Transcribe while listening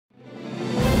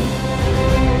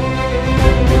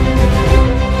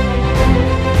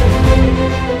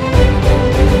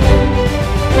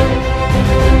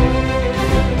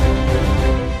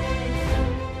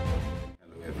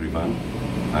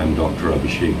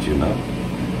Jina,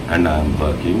 and I am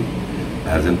working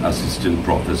as an assistant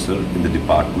professor in the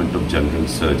Department of General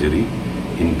Surgery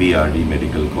in BRD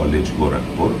Medical College,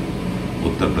 Gorakhpur,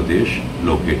 Uttar Pradesh,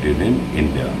 located in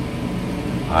India.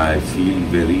 I feel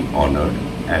very honored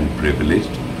and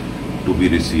privileged to be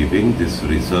receiving this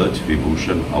Research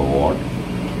VIBHUSHAN Award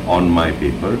on my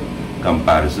paper,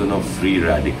 Comparison of Free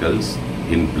Radicals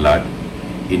in Blood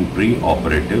in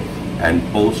Pre-Operative and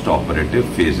Post-Operative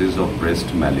Phases of Breast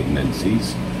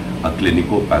Malignancies, a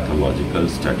Clinico-Pathological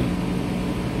Study.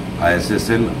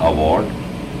 ISSN Award,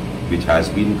 which has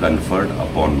been conferred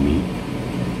upon me,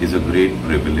 is a great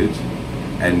privilege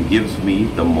and gives me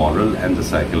the moral and the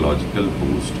psychological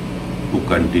boost to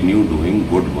continue doing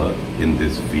good work in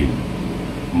this field.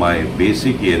 My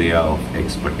basic area of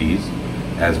expertise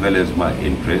as well as my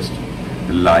interest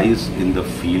lies in the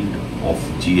field of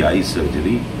GI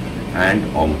surgery and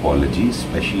oncology,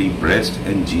 especially breast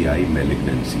and GI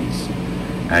malignancies.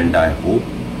 And I hope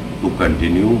to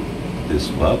continue this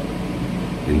work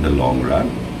in the long run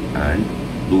and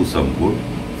do some good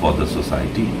for the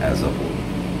society as a whole.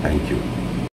 Thank you.